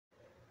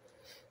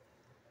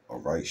All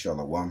right,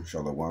 Shalom,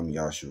 Shalom,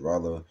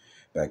 Yasharala,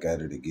 back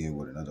at it again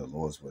with another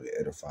Lord's Way to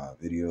Edify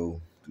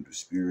video through the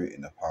Spirit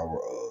and the power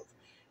of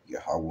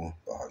Yahweh,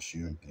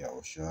 Bahashim,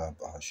 Yahushua,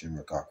 Bahashim,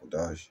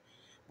 Rakakwadash.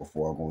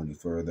 Before I go any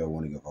further, I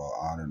want to give all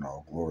honor and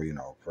all glory and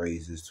all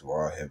praises to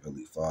our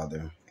Heavenly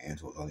Father and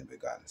to His only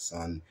begotten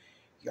Son,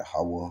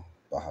 Yahweh,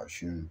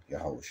 Bahashim,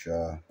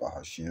 Yahushua,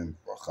 Bahashim,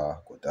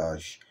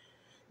 Rakakwadash.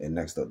 And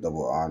next up,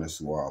 double honors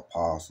to our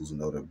apostles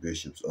and other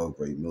bishops of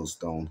Great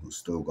Millstone who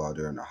still go out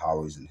there in the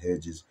highways and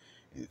hedges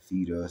and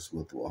feed us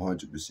with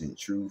 100%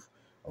 truth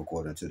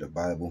according to the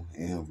Bible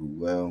and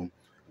Ruel,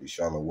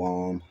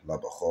 Shalom,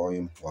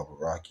 Labachoyim,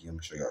 Wabarakim,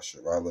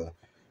 Shayasharala,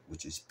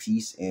 which is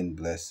peace and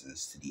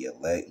blessings to the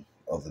elect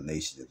of the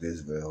nation of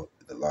Israel,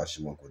 the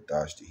Lashawan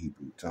Kodash, the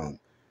Hebrew tongue.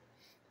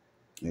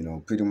 You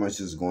know, pretty much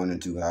just going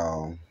into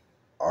how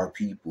our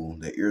people,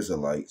 the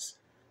Israelites,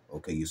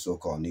 okay, your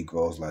so-called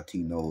Negroes,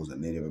 Latinos,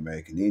 and Native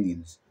American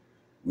Indians,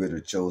 we're the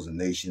chosen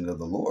nation of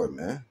the Lord,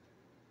 man.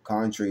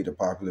 Contrary to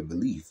popular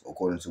belief,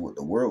 according to what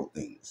the world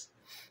thinks.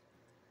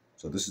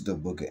 So this is the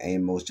book of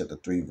Amos, chapter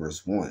 3,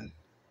 verse 1.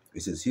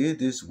 It says, "Hear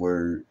this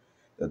word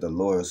that the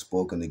Lord has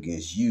spoken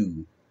against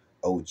you,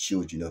 O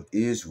children of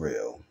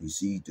Israel." You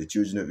see, the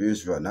children of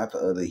Israel, not the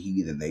other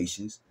heathen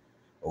nations,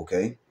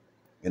 okay?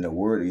 And the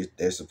word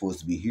they're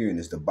supposed to be hearing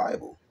is the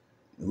Bible.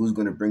 Who's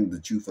going to bring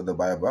the truth of the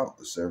Bible out?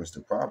 The servants,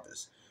 the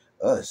prophets.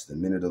 Us, the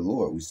men of the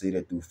Lord. We say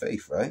that through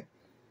faith, right?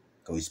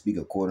 Because we speak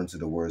according to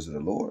the words of the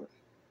Lord.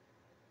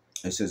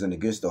 It says, "And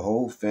against the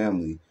whole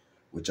family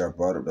which I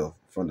brought up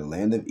from the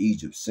land of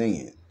Egypt,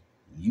 saying,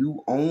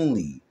 you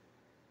only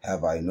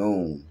have I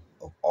known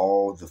of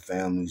all the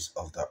families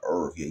of the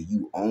earth." Yeah,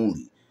 you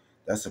only.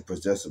 That's a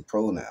possessive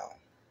pronoun.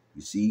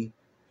 You see?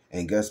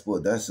 And guess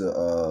what? That's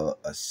a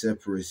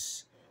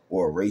separatist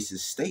or a racist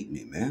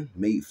statement, man,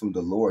 made from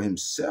the Lord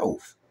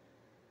himself.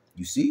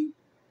 You see?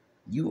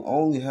 You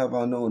only have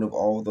I known of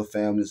all the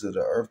families of the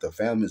earth, the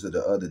families of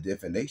the other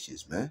different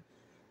nations, man.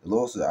 The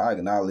Lord said, I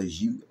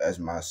acknowledge you as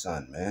my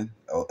son, man,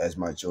 as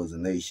my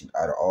chosen nation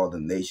out of all the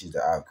nations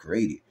that I've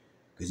created.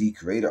 Because he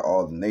created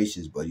all the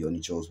nations, but he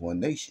only chose one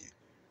nation.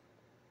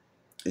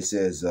 It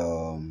says,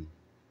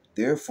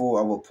 therefore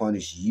I will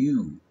punish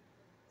you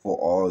for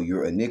all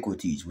your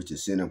iniquities, which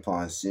is sin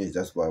upon sins.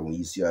 That's why when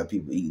you see our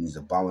people eating these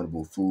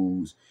abominable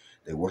foods,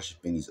 they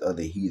worshiping these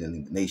other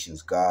heathen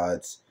nations'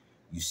 gods,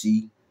 you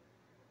see,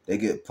 they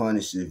get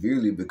punished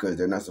severely because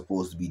they're not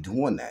supposed to be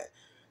doing that.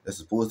 They're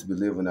supposed to be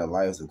living their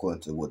lives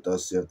according to what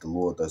thus saith the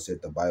Lord, thus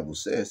saith the Bible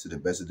says, to the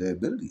best of their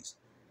abilities.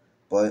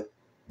 But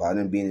by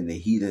them being in the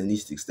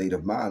heathenistic state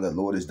of mind, the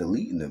Lord is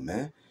deleting them,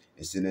 man,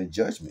 and sending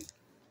judgment.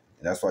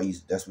 And that's why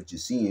that's what you're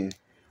seeing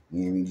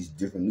when you read these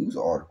different news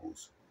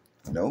articles.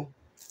 You know,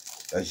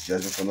 that's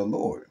judgment from the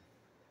Lord.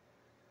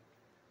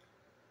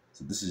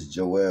 So this is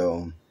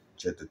Joel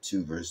chapter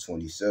 2, verse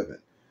 27.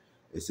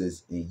 It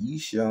says, "And ye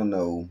shall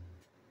know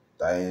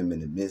that I am in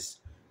the midst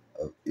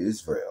of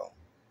Israel."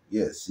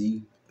 Yeah,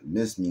 see,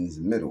 midst means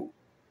middle.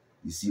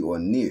 You see, or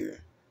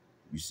near.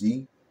 You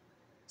see?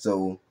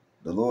 So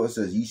the Lord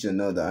says, "Ye shall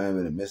know that I am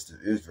in the midst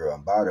of Israel."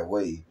 And by the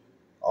way,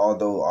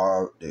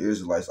 although the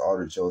Israelites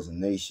are the chosen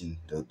nation,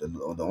 the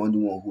only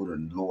one who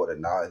the Lord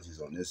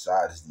acknowledges on this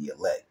side is the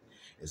elect.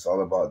 It's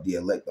all about the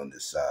elect on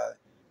this side.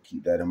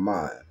 Keep that in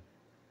mind.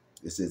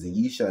 It says, "And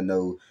ye shall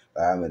know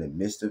that I am in the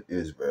midst of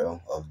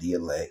Israel, of the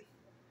elect,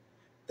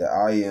 that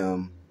I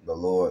am the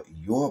Lord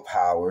your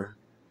power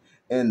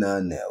and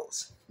none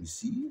else." You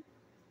see?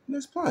 And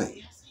it's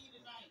plain.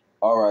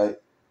 All right.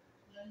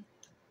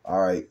 All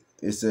right.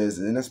 It says,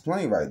 and that's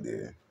plain right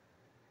there.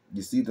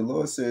 You see, the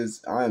Lord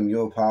says, I am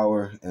your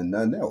power and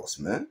none else,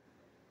 man.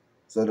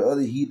 So the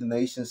other heathen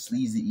nations,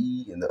 Sleazy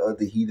E, and the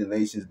other heathen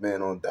nations,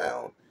 man, on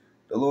down,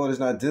 the Lord is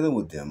not dealing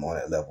with them on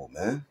that level,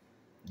 man.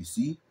 You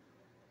see?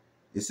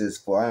 It says,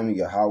 "For I am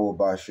Yahweh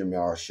Bashem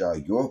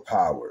Yahushua, your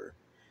power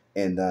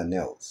and none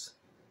else.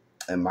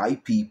 And my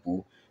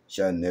people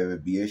shall never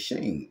be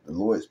ashamed." The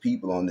Lord's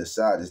people on this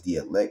side is the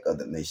elect of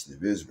the nation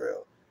of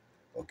Israel.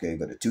 Okay,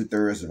 but the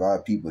 2/3 of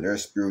our people, they're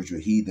spiritual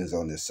heathens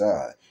on this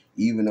side.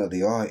 Even though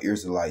they are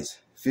Israelites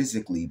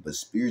physically, but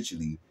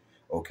spiritually,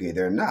 okay,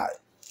 they're not.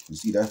 You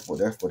see, therefore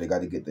they got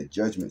to get the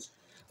judgments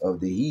of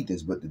the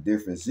heathens. But the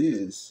difference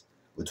is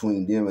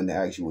between them and the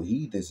actual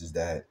heathens is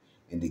that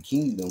in the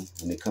kingdom,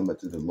 when they come back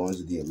to the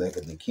loins of the elect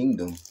of the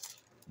kingdom,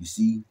 you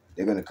see,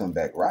 they're going to come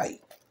back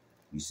right.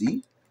 You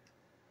see?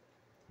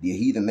 The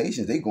heathen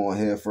nations, they go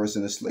ahead first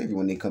into slavery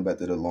when they come back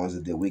to the loins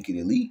of the wicked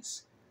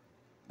elites.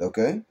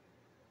 Okay?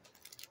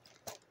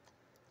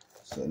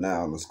 So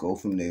now let's go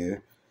from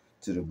there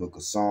to the book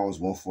of Psalms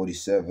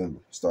 147,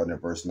 starting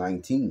at verse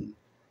 19.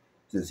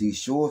 It says, "He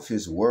showeth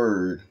his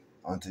word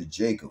unto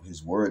Jacob."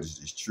 His word is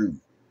his truth,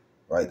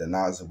 right? The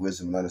knowledge of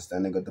wisdom and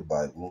understanding of the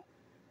Bible.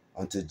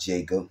 Unto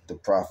Jacob, the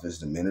prophets,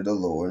 the men of the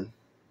Lord,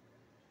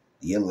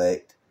 the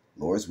elect.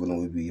 Lord's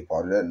willing, we be a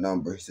part of that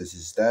number. He says,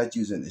 his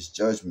statutes and his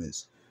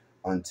judgments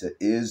unto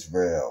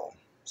Israel.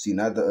 See,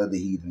 not the other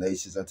heathen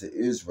nations, unto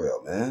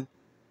Israel, man.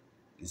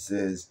 It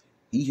says,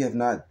 he have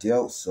not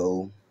dealt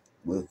so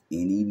with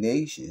any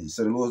nation.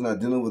 So the Lord's not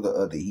dealing with the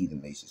other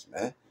heathen nations,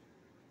 man.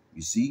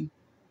 You see,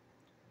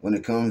 when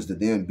it comes to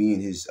them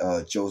being his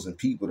chosen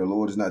people, the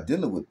Lord is not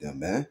dealing with them,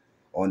 man,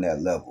 on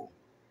that level.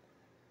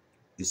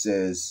 It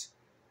says,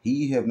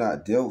 he have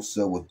not dealt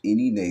so with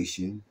any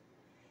nation,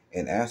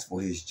 and as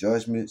for his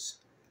judgments,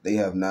 they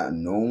have not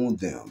known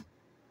them.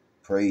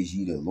 Praise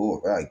ye the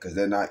Lord, right? Because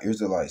they're not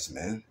Israelites,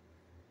 man.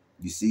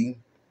 You see,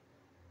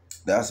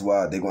 that's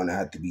why they're going to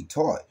have to be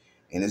taught,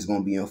 and it's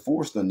going to be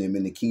enforced on them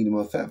in the kingdom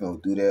of heaven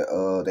through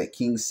that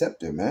king's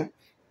scepter, man.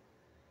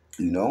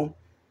 You know,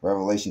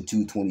 Revelation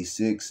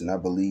 2:26, and I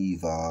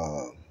believe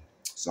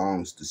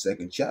Psalms the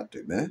 2nd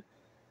chapter, man.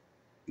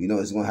 You know,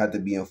 it's going to have to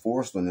be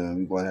enforced on them, and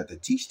we're going to have to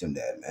teach them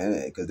that,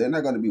 man, because they're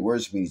not going to be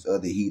worshiping these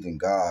other heathen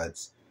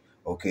gods,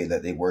 okay,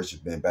 that they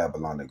worship in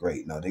Babylon the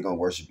Great. No, they're going to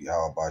worship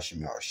Yahweh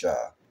Bashim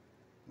Yahushua.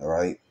 All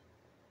right.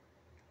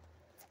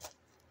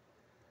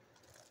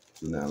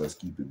 So now let's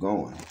keep it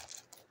going.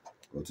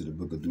 Go to the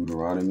book of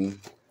Deuteronomy,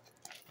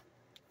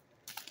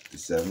 the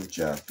 7th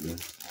chapter,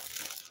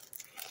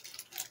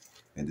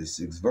 and the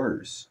 6th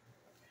verse.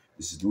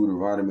 This is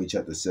Deuteronomy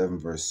chapter 7,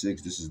 verse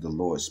 6. This is the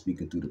Lord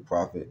speaking through the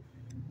prophet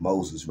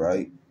Moses,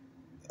 right?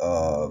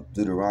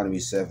 Deuteronomy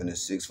 7 and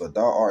 6. For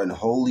thou art an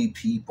holy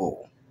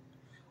people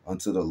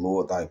unto the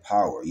Lord thy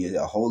power.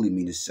 Yeah, holy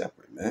means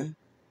separate, man.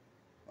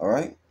 All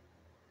right.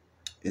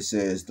 It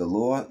says, the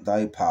Lord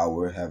thy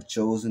power have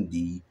chosen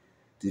thee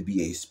to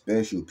be a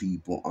special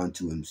people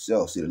unto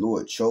himself. See, the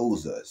Lord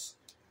chose us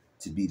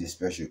to be the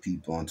special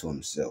people unto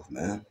himself,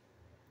 man.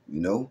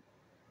 You know,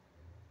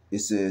 it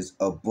says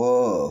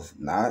above,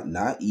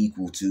 not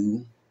equal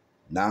to,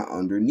 not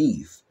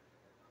underneath,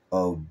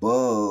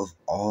 above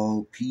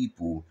all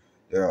people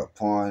that are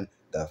upon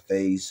the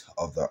face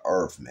of the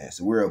earth, man.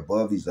 So we're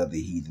above these other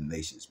heathen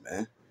nations,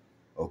 man.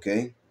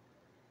 Okay?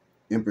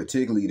 And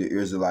particularly the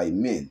Israelite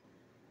men,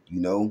 you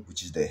know,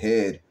 which is the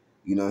head,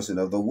 you know what I'm saying,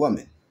 of the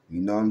woman.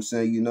 You know what I'm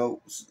saying? You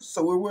know,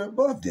 so we're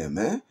above them,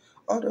 man.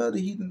 All the other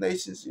heathen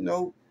nations, you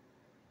know,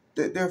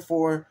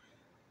 therefore,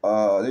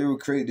 they were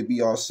created to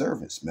be our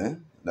servants,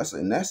 man. That's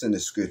in the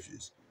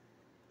scriptures.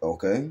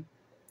 Okay?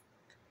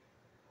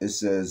 It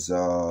says,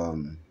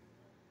 let's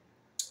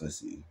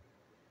see.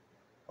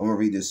 I'm going to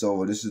read this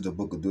over. This is the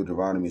book of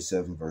Deuteronomy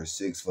 7, verse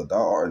 6. For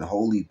thou art an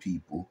holy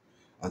people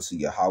unto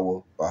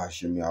Yahweh,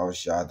 Bahashim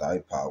Yahushua, thy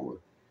power.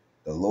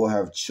 The Lord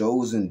have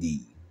chosen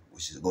thee,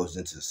 which goes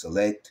into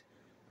select,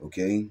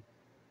 okay,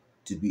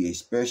 to be a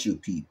special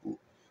people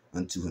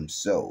unto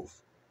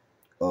himself,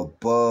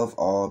 above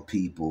all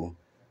people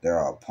that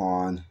are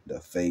upon the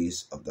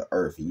face of the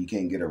earth. And you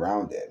can't get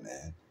around that,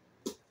 man.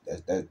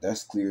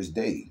 That's clear as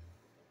day,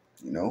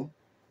 you know.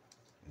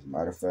 As a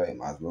matter of fact,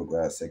 might as well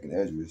grab second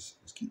Esdras.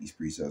 Let's keep these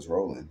precepts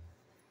rolling.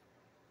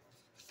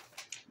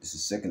 This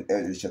is second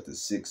Esdras chapter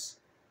 6,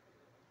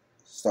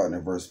 starting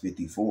at verse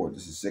 54.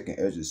 This is second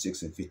Esdras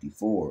 6 and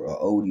 54. A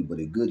oldie but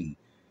a goodie.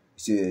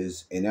 It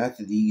says, and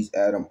after these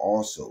Adam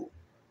also,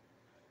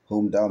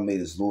 whom thou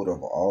madest Lord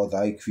of all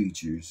thy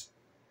creatures,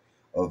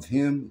 of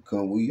him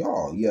come we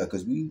all. Yeah,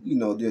 because we, you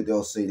know,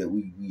 they'll say that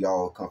we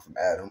all come from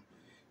Adam,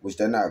 which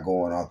they're not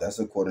going off. That's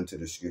according to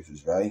the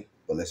scriptures, right?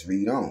 But let's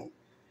read on.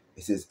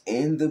 It says,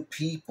 and the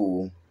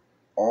people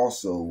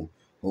also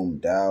whom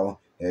thou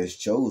hast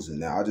chosen.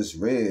 Now, I just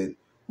read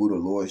who the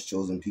Lord's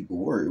chosen people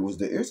were. It was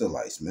the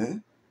Israelites,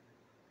 man.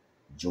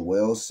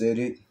 Joel said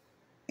it.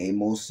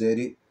 Amos said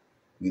it.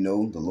 You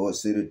know, the Lord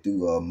said it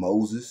through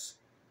Moses.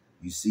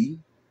 You see?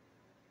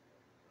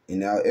 And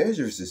now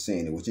Esdras is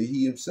saying it, which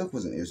he himself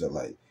was an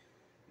Israelite.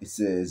 It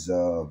says,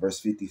 verse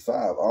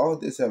 55, all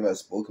this have I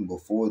spoken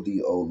before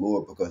thee, O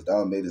Lord, because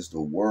thou madest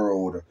the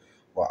world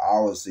for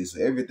our sake.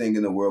 So everything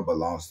in the world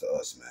belongs to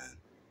us, man.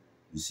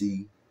 You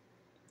see?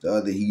 The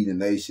other heathen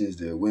nations,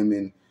 their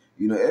women,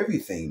 you know,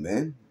 everything,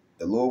 man.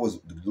 The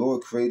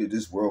Lord created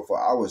this world for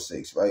our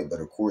sakes, right?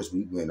 But of course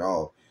we went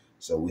off,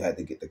 so we had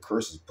to get the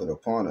curses put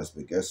upon us.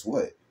 But guess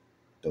what?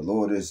 The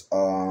Lord is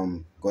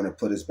going to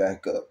put us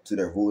back up to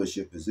their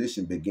rulership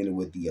position, beginning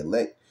with the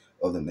elect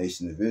of the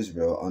nation of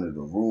Israel under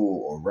the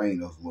rule or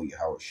reign of Lord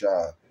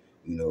Yahushua,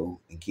 you know,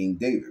 and King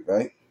David,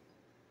 right?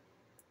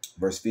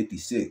 Verse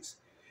 56.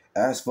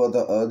 As for the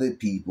other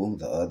people,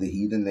 the other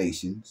heathen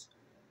nations,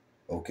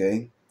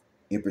 okay,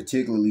 and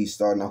particularly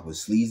starting off with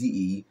Sleazy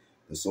E,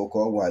 the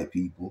so-called white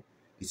people,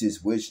 it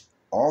says, which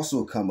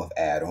also come of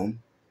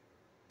Adam,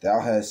 thou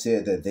hast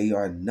said that they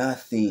are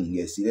nothing.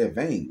 Yeah, see, they're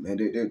vain, man.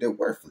 They're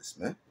worthless,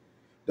 man.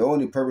 The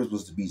only purpose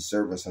was to be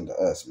servants unto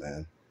us,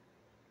 man.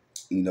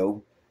 You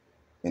know,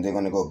 and they're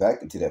going to go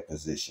back into that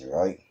position,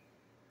 right?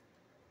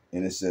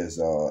 And it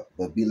says,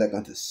 but be like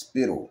unto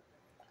spittle,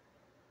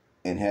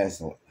 and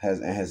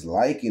has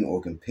likened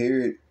or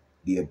compared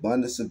the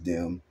abundance of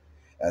them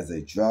as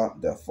a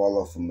drop that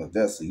falleth from a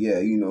vessel. Yeah,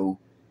 you know,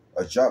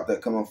 a drop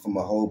that come up from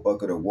a whole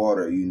bucket of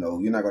water, you know,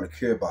 you're not going to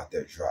care about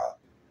that drop.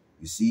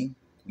 You see?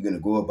 You're going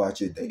to go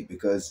about your day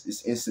because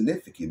it's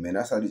insignificant, man.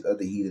 That's how these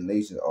other heathen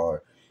nations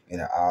are in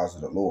the eyes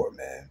of the Lord,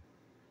 man.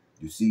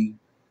 You see?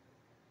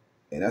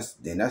 And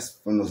that's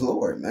from the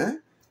Lord,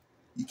 man.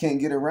 You can't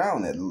get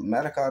around that.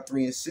 Malachi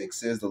 3 and 6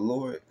 says the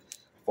Lord,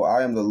 For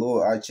I am the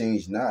Lord, I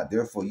change not.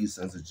 Therefore, you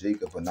sons of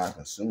Jacob are not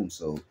consumed.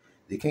 So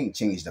they can't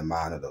change the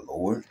mind of the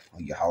Lord.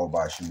 Yahweh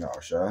Bashim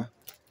Yahushua.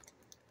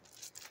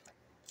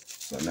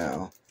 So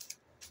now,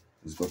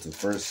 let's go to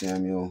 1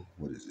 Samuel.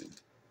 What is it?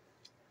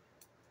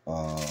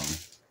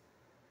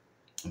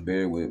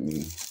 Bear with me.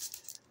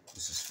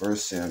 This is 1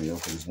 Samuel,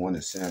 because it's one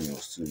of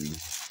Samuel's to me.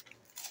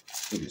 I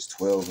think it's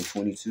 12 and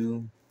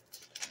 22.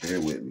 Bear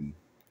with me.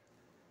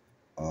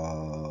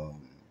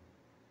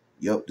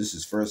 Yep, this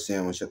is 1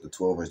 Samuel chapter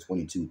 12, verse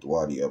 22.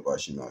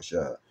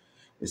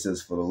 It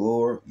says, for the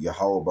Lord,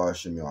 Yahweh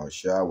Bashim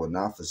Yahushua, will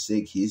not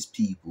forsake his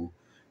people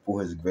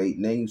for his great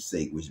name's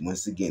sake, which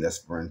once again, that's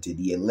referring to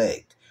the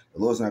elect. The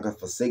Lord's not going to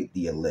forsake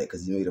the elect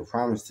because he made a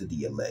promise to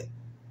the elect.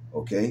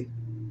 Okay?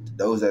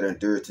 Those that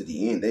endure to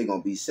the end, they're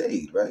going to be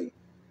saved, right?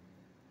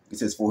 It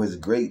says, for his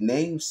great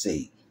name's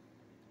sake.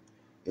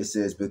 It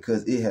says,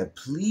 because it had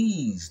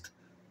pleased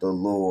the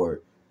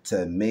Lord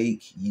to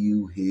make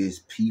you his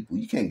people.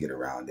 You can't get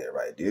around that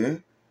right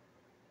there.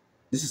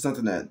 This is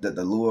something that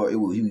the Lord,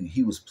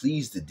 he was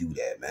pleased to do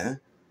that, man.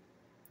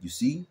 You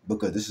see?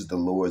 Because this is the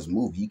Lord's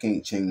movie. You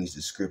can't change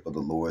the script of the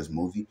Lord's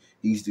movie.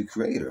 He's the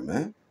creator,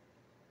 man.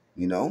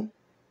 You know?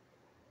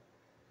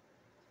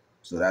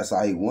 So that's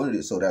how he wanted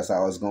it. So that's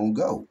how it's going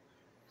to go.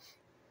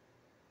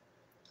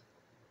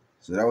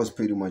 So that was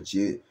pretty much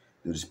it.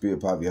 Through the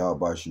spirit of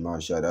Yahweh Shema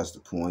Shah, that's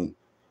the point.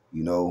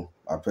 You know,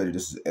 I pray that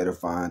this is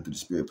edifying through the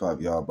spirit of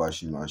Yahweh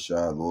Shema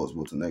Shah. Lord's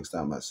will till next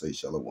time, I say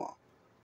Shalom.